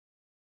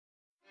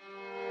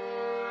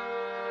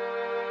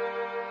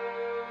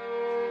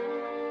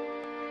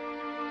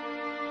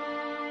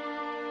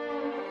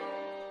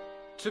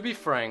To be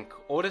frank,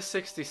 Order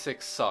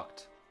 66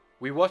 sucked.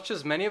 We watched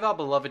as many of our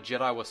beloved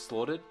Jedi were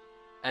slaughtered,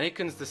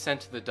 Anakin's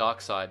descent to the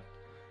dark side,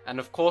 and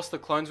of course the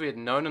clones we had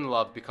known and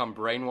loved become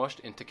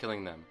brainwashed into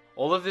killing them.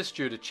 All of this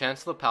due to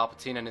Chancellor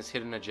Palpatine and his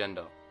hidden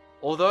agenda.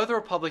 Although the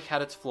Republic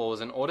had its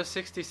flaws and Order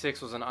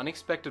 66 was an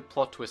unexpected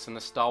plot twist in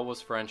the Star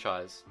Wars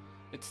franchise,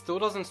 it still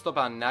doesn't stop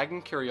our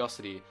nagging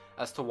curiosity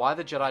as to why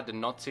the Jedi did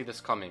not see this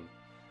coming,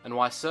 and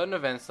why certain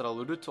events that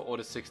alluded to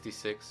Order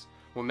 66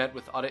 were met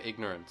with utter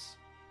ignorance.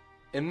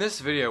 In this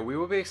video, we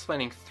will be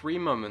explaining 3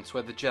 moments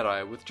where the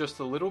Jedi, with just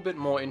a little bit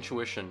more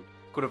intuition,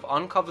 could have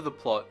uncovered the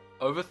plot,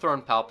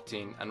 overthrown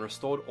Palpatine, and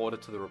restored order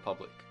to the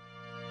Republic.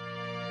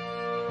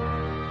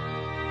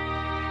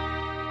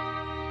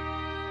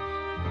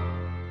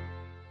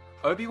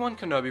 Obi-Wan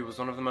Kenobi was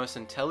one of the most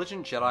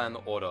intelligent Jedi in the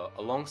Order,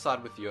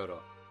 alongside with Yoda.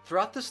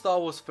 Throughout the Star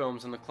Wars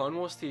films and the Clone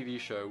Wars TV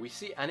show, we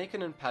see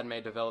Anakin and Padme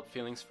develop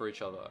feelings for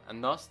each other,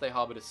 and thus they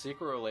harbored a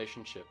secret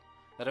relationship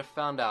that, if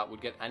found out,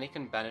 would get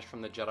Anakin banished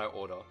from the Jedi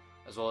Order,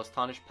 as well as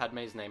tarnish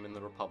Padme's name in the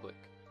Republic.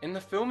 In the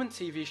film and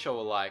TV show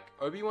alike,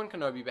 Obi-Wan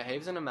Kenobi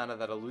behaves in a manner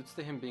that alludes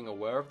to him being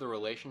aware of the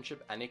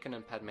relationship Anakin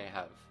and Padme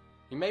have.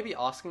 You may be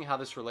asking how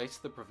this relates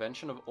to the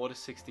prevention of Order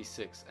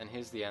 66, and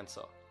here's the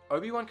answer.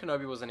 Obi-Wan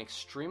Kenobi was an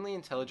extremely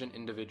intelligent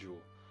individual,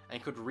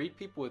 and could read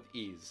people with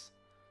ease.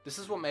 This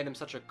is what made him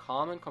such a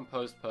calm and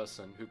composed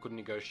person who could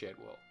negotiate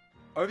well.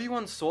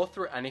 Obi-Wan saw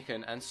through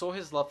Anakin and saw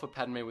his love for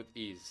Padme with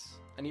ease,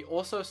 and he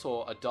also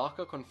saw a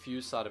darker,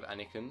 confused side of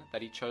Anakin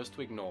that he chose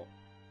to ignore.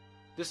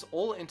 This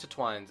all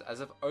intertwines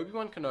as if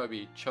Obi-Wan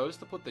Kenobi chose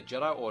to put the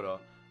Jedi Order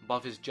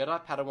above his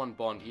Jedi-Padawan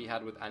bond he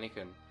had with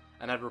Anakin,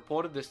 and had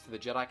reported this to the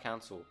Jedi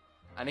Council,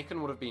 Anakin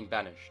would have been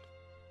banished.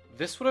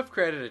 This would have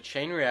created a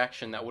chain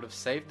reaction that would have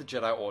saved the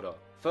Jedi Order.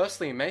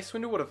 Firstly, Mace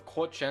Windu would have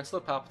caught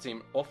Chancellor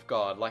Palpatine off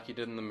guard like he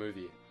did in the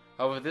movie.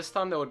 However, this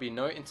time there would be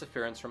no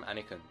interference from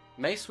Anakin.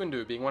 Mace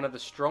Windu, being one of the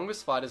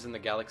strongest fighters in the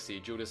galaxy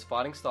due to his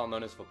fighting style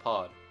known as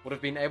Vapad, would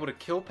have been able to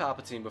kill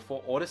Palpatine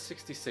before Order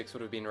 66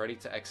 would have been ready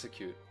to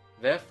execute,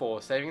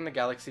 therefore saving the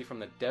galaxy from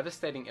the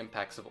devastating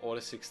impacts of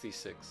Order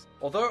 66.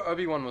 Although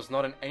Obi-Wan was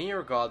not in any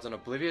regards an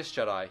oblivious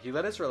Jedi, he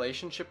let his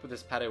relationship with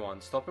his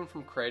Padawan stop him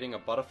from creating a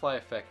butterfly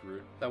effect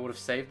route that would have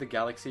saved the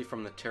galaxy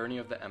from the tyranny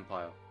of the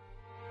Empire.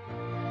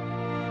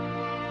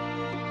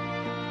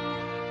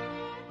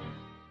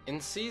 In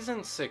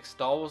Season 6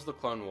 Star Wars The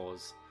Clone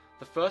Wars,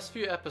 the first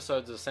few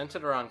episodes are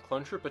centered around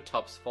Clone Trooper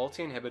Top's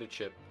faulty inhibitor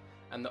chip,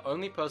 and the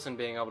only person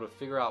being able to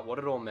figure out what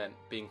it all meant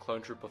being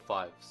Clone Trooper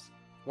 5's.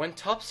 When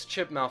Top's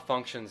chip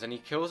malfunctions and he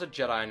kills a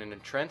Jedi in an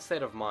entranced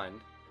state of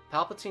mind,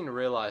 Palpatine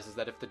realizes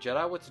that if the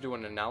Jedi were to do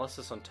an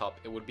analysis on Top,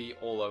 it would be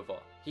all over.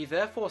 He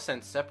therefore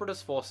sent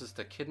Separatist forces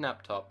to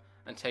kidnap Top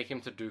and take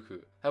him to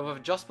Dooku. However,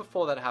 just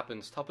before that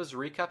happens, Top is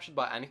recaptured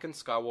by Anakin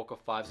Skywalker,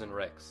 5's and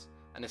Rex,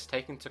 and is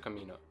taken to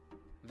Kamino.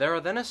 There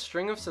are then a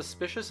string of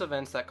suspicious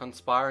events that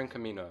conspire in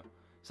Kamino,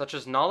 such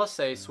as Nala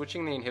Se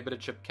switching the inhibitor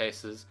chip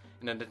cases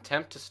in an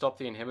attempt to stop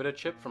the inhibitor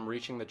chip from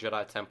reaching the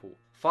Jedi Temple.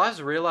 5's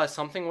realized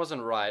something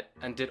wasn't right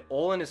and did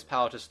all in his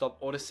power to stop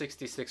Order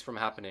 66 from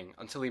happening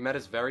until he met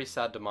his very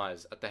sad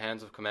demise at the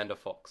hands of Commander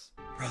Fox.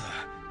 Brother.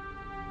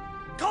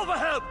 Call for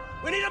help!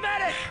 We need a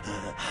medic!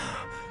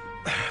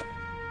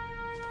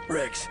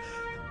 Rex.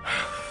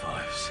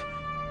 5's.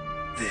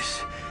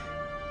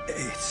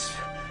 It's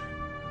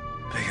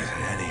bigger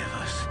than any of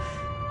us.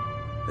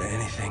 Than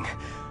anything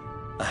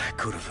I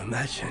could have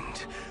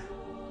imagined.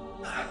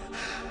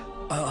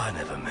 I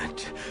never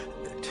meant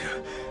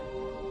to.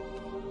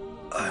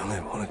 I only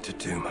wanted to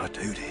do my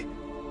duty.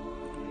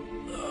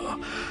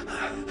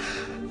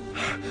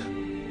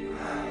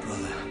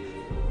 Brother.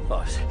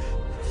 5's.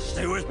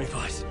 Stay with me,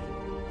 5's.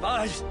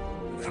 5's.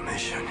 The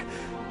mission.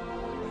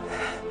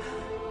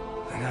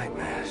 The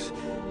nightmares.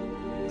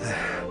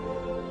 They're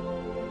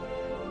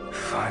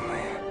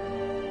finally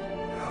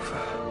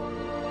over.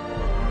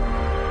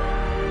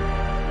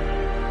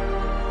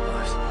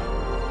 5's.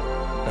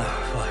 No,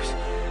 5's.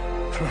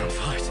 Come on,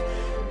 5's.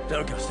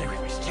 Don't go. Stay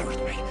with me. Stay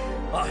with me.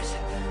 5's.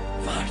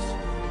 5's.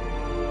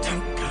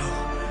 Don't go.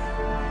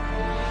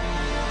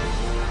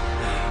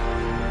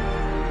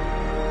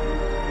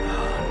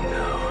 Oh,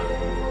 no.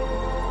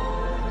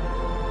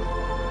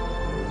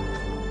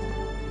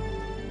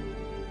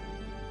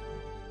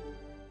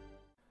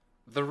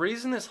 The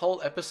reason this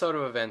whole episode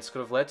of events could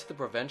have led to the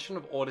prevention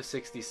of Order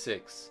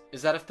 66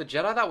 is that if the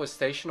Jedi that was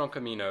stationed on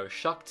Kamino,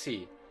 Shaak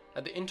Ti,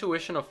 had the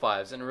intuition of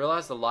 5's and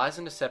realized the lies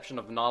and deception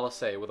of Nala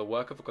Se were the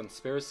work of a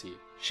conspiracy,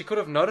 she could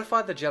have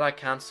notified the Jedi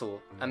Council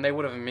and they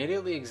would have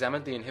immediately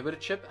examined the inhibitor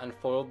chip and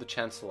foiled the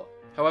Chancellor.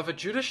 However,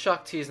 due to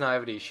Shaak Ti's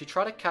naivety, she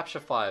tried to capture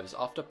 5's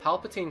after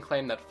Palpatine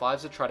claimed that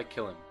 5's had tried to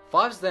kill him.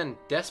 5's then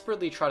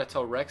desperately tried to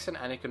tell Rex and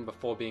Anakin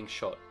before being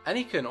shot.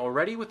 Anakin,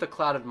 already with a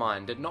clouded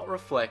mind, did not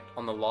reflect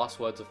on the last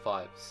words of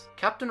 5's.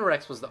 Captain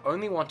Rex was the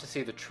only one to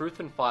see the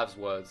truth in 5's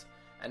words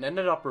and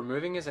ended up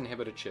removing his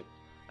inhibitor chip,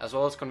 as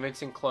well as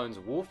convincing clones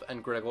Wolf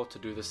and Gregor to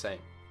do the same.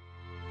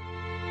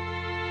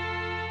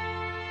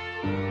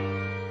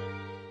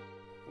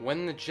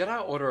 When the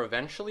Jedi Order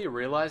eventually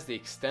realized the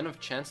extent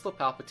of Chancellor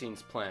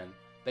Palpatine's plan,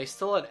 they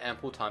still had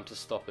ample time to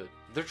stop it.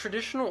 The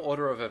traditional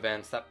order of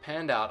events that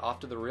panned out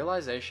after the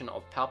realization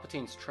of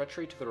Palpatine's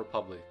treachery to the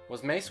Republic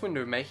was Mace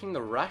Windu making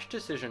the rash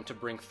decision to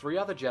bring 3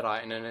 other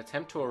Jedi in an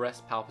attempt to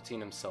arrest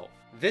Palpatine himself.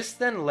 This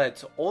then led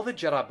to all the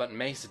Jedi but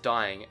Mace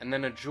dying, and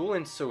then a duel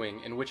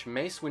ensuing in which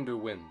Mace Windu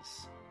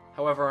wins.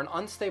 However, an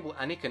unstable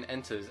Anakin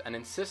enters and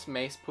insists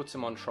Mace puts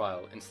him on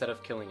trial instead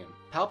of killing him.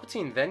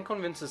 Palpatine then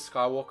convinces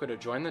Skywalker to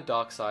join the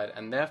dark side,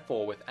 and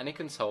therefore, with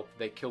Anakin's help,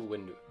 they kill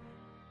Windu.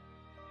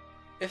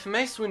 If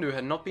Mace Windu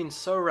had not been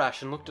so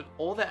rash and looked at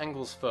all the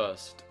angles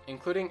first,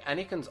 including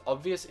Anakin's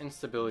obvious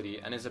instability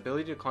and his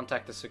ability to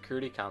contact the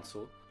Security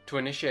Council to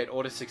initiate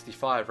Order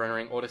 65,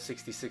 rendering Order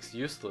 66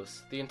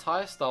 useless, the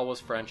entire Star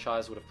Wars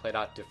franchise would have played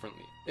out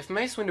differently. If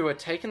Mace Windu had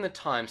taken the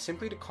time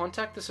simply to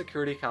contact the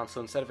Security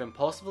Council instead of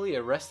impulsively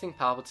arresting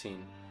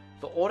Palpatine,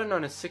 the order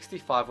known as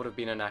 65 would have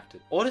been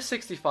enacted. Order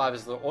 65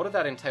 is the order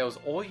that entails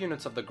all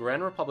units of the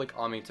Grand Republic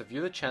Army to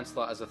view the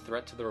Chancellor as a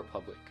threat to the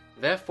Republic,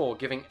 therefore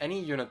giving any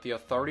unit the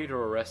authority to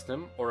arrest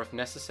him, or if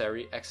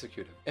necessary,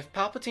 execute him. If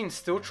Palpatine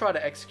still tried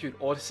to execute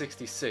Order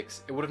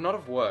 66, it would not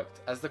have worked,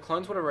 as the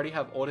clones would already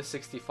have Order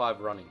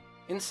 65 running.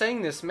 In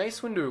saying this,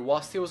 Mace Windu,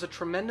 whilst he was a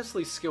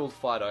tremendously skilled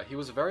fighter, he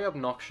was very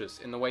obnoxious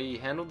in the way he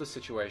handled the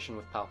situation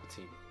with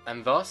Palpatine,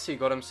 and thus he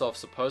got himself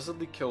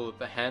supposedly killed at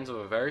the hands of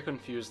a very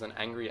confused and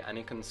angry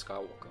Anakin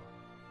Skywalker.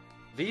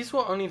 These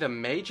were only the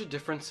major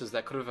differences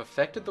that could have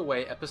affected the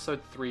way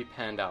Episode 3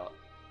 panned out.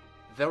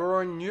 There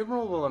were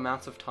innumerable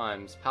amounts of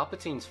times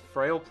Palpatine's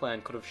frail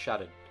plan could have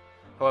shattered.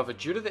 However,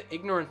 due to the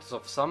ignorance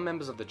of some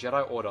members of the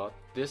Jedi Order,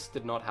 this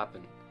did not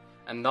happen,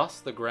 and thus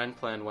the grand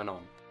plan went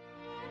on.